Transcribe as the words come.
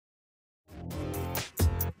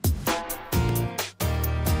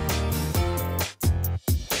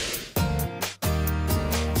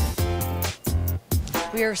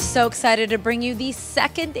We are so excited to bring you the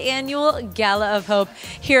second annual Gala of Hope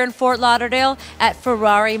here in Fort Lauderdale at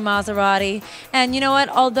Ferrari Maserati. And you know what?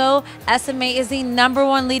 Although SMA is the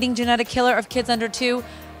 #1 leading genetic killer of kids under 2,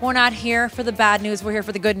 we're not here for the bad news. We're here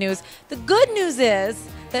for the good news. The good news is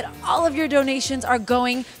that all of your donations are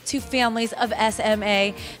going to families of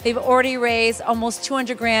SMA. They've already raised almost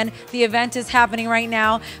 200 grand. The event is happening right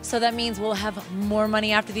now, so that means we'll have more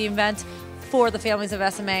money after the event for the families of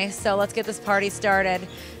SMA. So let's get this party started.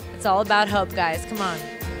 It's all about hope, guys. Come on.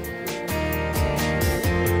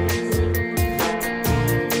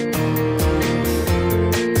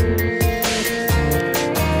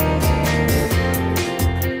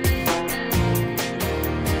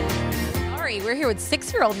 We're here with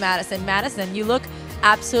 6-year-old Madison. Madison, you look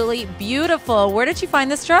absolutely beautiful. Where did you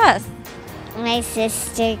find this dress? My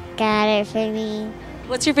sister got it for me.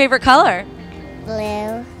 What's your favorite color?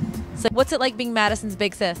 Blue. So what's it like being Madison's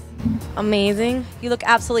big sis? Amazing. You look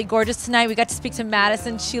absolutely gorgeous tonight. We got to speak to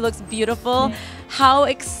Madison. She looks beautiful. How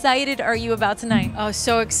excited are you about tonight? Oh,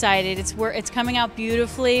 so excited. It's coming out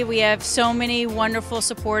beautifully. We have so many wonderful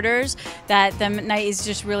supporters that the night is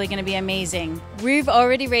just really going to be amazing. We've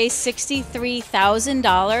already raised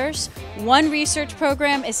 $63,000. One research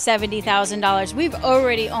program is $70,000. We've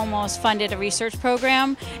already almost funded a research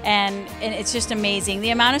program, and it's just amazing. The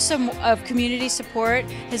amount of community support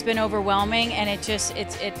has been overwhelming, and it's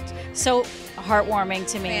so heartwarming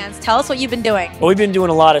to me. Fans, tell us what you've been doing. Well, we've been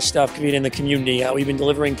doing a lot of stuff in the community. We've been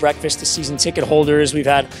delivering breakfast to season ticket holders. We've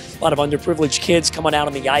had a lot of underprivileged kids come on out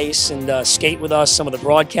on the ice and skate with us, some of the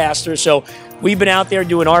broadcasters. So we've been out there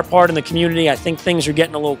doing our part in the community. I think things are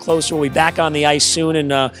getting a little closer. We'll be back on the ice soon,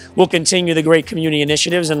 and we'll continue the great community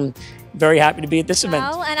initiatives, and very happy to be at this event.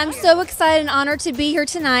 And I'm so excited and honored to be here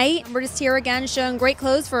tonight. We're just here again showing great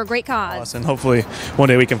clothes for a great cause. And hopefully one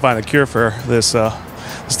day we can find a cure for this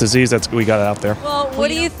disease that we got out there. Well, what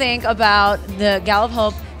do you think about the Gala of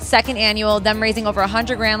Hope, second annual, them raising over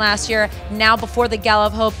 100 grand last year? Now, before the Gala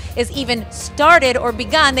of Hope is even started or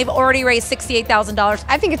begun, they've already raised $68,000.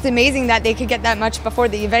 I think it's amazing that they could get that much before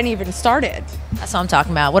the event even started. That's what I'm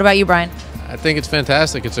talking about. What about you, Brian? I think it's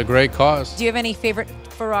fantastic. It's a great cause. Do you have any favorite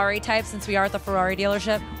Ferrari types since we are at the Ferrari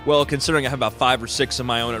dealership? Well, considering I have about 5 or 6 of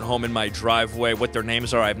my own at home in my driveway, what their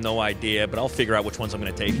names are, I have no idea, but I'll figure out which ones I'm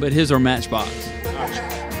going to take. But his are Matchbox.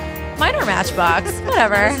 Mine are Matchbox.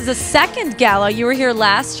 Whatever. This is the second Gala. You were here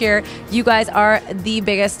last year. You guys are the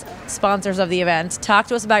biggest sponsors of the event. Talk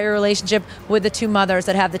to us about your relationship with the 2 mothers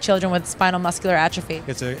that have the children with spinal muscular atrophy.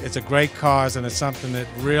 It's a great cause, and it's something that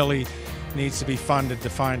really needs to be funded to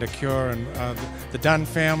find a cure, and the Dunn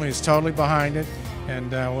family is totally behind it,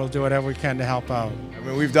 and we'll do whatever we can to help out. I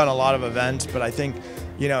mean, we've done a lot of events, but I think,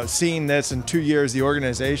 you know, seeing this in 2 years, the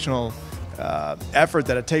organizational effort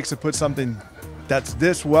that it takes to put something that's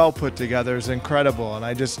this well put together is incredible, and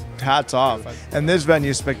I just hats off. And this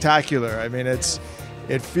venue is spectacular. I mean, it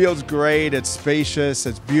feels great. It's spacious.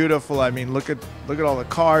 It's beautiful. I mean, look at all the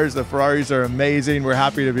cars. The Ferraris are amazing. We're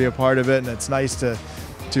happy to be a part of it, and it's nice to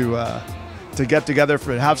get together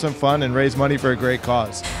have some fun and raise money for a great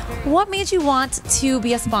cause. What made you want to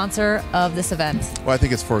be a sponsor of this event? Well, I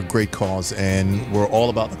think it's for a great cause, and we're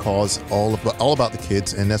all about the cause, all about the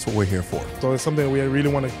kids, and that's what we're here for. So it's something we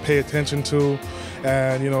really want to pay attention to,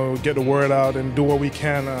 and get the word out and do what we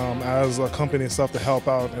can as a company and stuff to help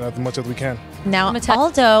out and as much as we can. Now,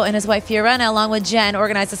 Aldo and his wife Fiorella, along with Jen,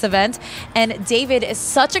 organized this event, and David is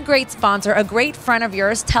such a great sponsor, a great friend of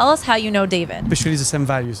yours. Tell us how you know David. Especially the same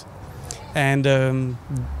values. And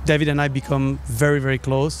David and I become very, very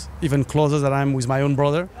close, even closer than I am with my own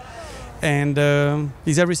brother. And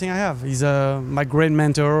he's everything I have. He's my great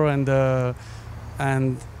mentor,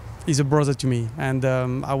 and he's a brother to me. And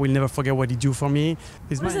I will never forget what he do for me.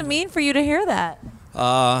 What does it mean for you to hear that?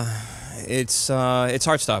 It's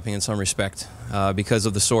heart-stopping in some respect because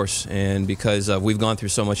of the source and because we've gone through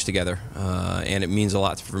so much together, and it means a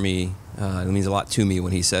lot for me. It means a lot to me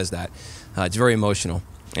when he says that. It's very emotional.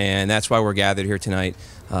 And that's why we're gathered here tonight.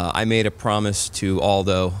 I made a promise to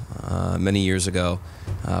Aldo many years ago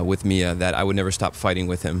with Mia that I would never stop fighting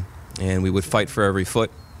with him. And we would fight for every foot,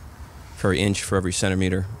 for every inch, for every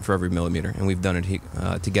centimeter, for every millimeter. And we've done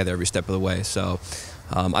it together every step of the way. So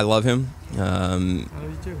I love him. I love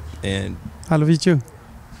you too. And I love you too.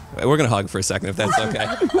 We're going to hug for a second if that's okay.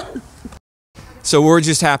 So we're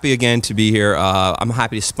just happy again to be here. I'm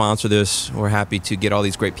happy to sponsor this. We're happy to get all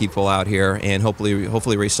these great people out here and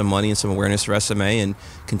hopefully raise some money and some awareness for SMA and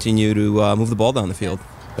continue to move the ball down the field.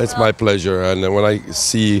 It's my pleasure, and when I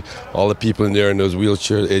see all the people in there in those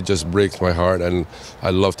wheelchairs, it just breaks my heart, and I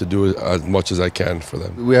love to do it as much as I can for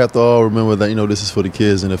them. We have to all remember that this is for the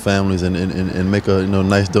kids and the families, and make a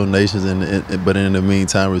nice donations, but in the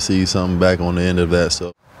meantime receive something back on the end of that.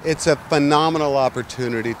 So it's a phenomenal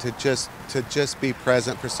opportunity to just be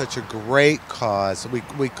present for such a great cause.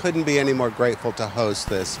 We couldn't be any more grateful to host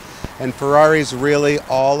this, and Ferrari's really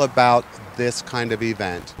all about this kind of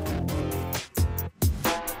event.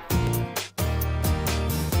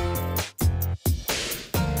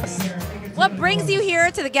 What brings you here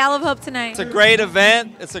to the Gala of Hope tonight? It's a great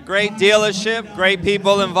event. It's a great dealership, great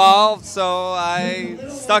people involved, so I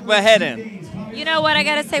stuck my head in. You know what, I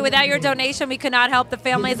gotta say, without your donation, we could not help the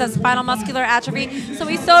families of spinal muscular atrophy, so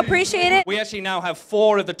we so appreciate it. We actually now have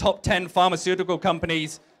 4 of the top 10 pharmaceutical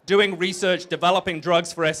companies doing research, developing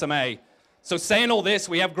drugs for SMA. So saying all this,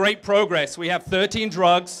 we have great progress. We have 13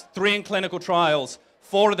 drugs, 3 in clinical trials,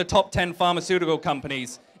 4 of the top 10 pharmaceutical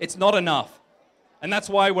companies. It's not enough. And that's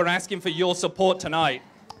why we're asking for your support tonight.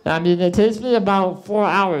 I mean, it takes me about 4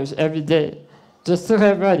 hours every day just to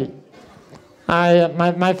get ready.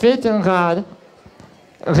 My faith in God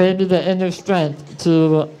gave me the inner strength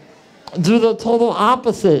to do the total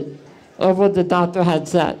opposite of what the doctor had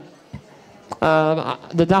said.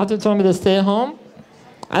 The doctor told me to stay home.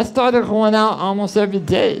 I started going out almost every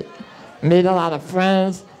day, made a lot of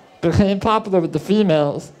friends, became popular with the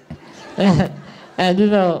females. And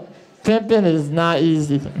pimping is not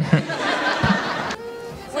easy.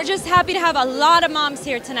 We're just happy to have a lot of moms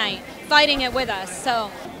here tonight fighting it with us. So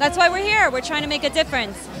that's why we're here. We're trying to make a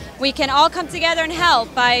difference. We can all come together and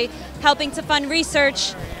help by helping to fund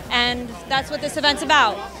research, and that's what this event's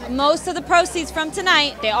about. Most of the proceeds from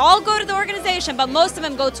tonight, they all go to the organization, but most of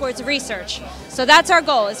them go towards research. So that's our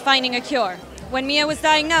goal, is finding a cure. When Mia was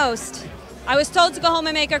diagnosed, I was told to go home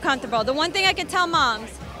and make her comfortable. The one thing I can tell moms,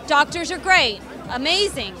 doctors are great,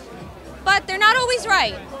 amazing, but they're not always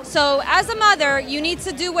right. So as a mother, you need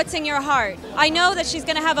to do what's in your heart. I know that she's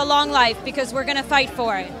gonna have a long life because we're gonna fight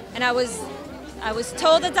for it. And I was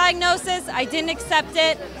told the diagnosis, I didn't accept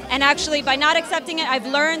it, and actually by not accepting it, I've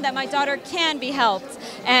learned that my daughter can be helped.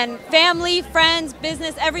 And family, friends,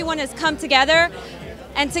 business, everyone has come together,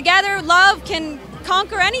 and together love can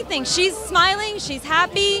conquer anything. She's smiling, she's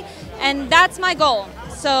happy, and that's my goal.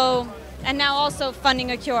 So, and now also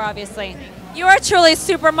funding a cure, obviously. You are truly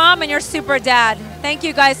super mom and you're super dad. Thank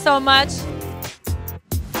you guys so much.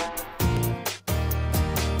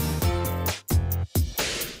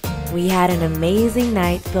 We had an amazing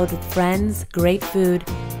night filled with friends, great food,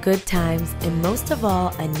 good times, and most of all,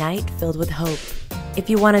 a night filled with hope. If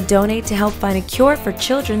you want to donate to help find a cure for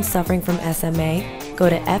children suffering from SMA, go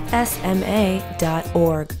to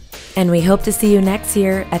FSMA.org. And we hope to see you next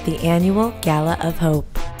year at the annual Gala of Hope.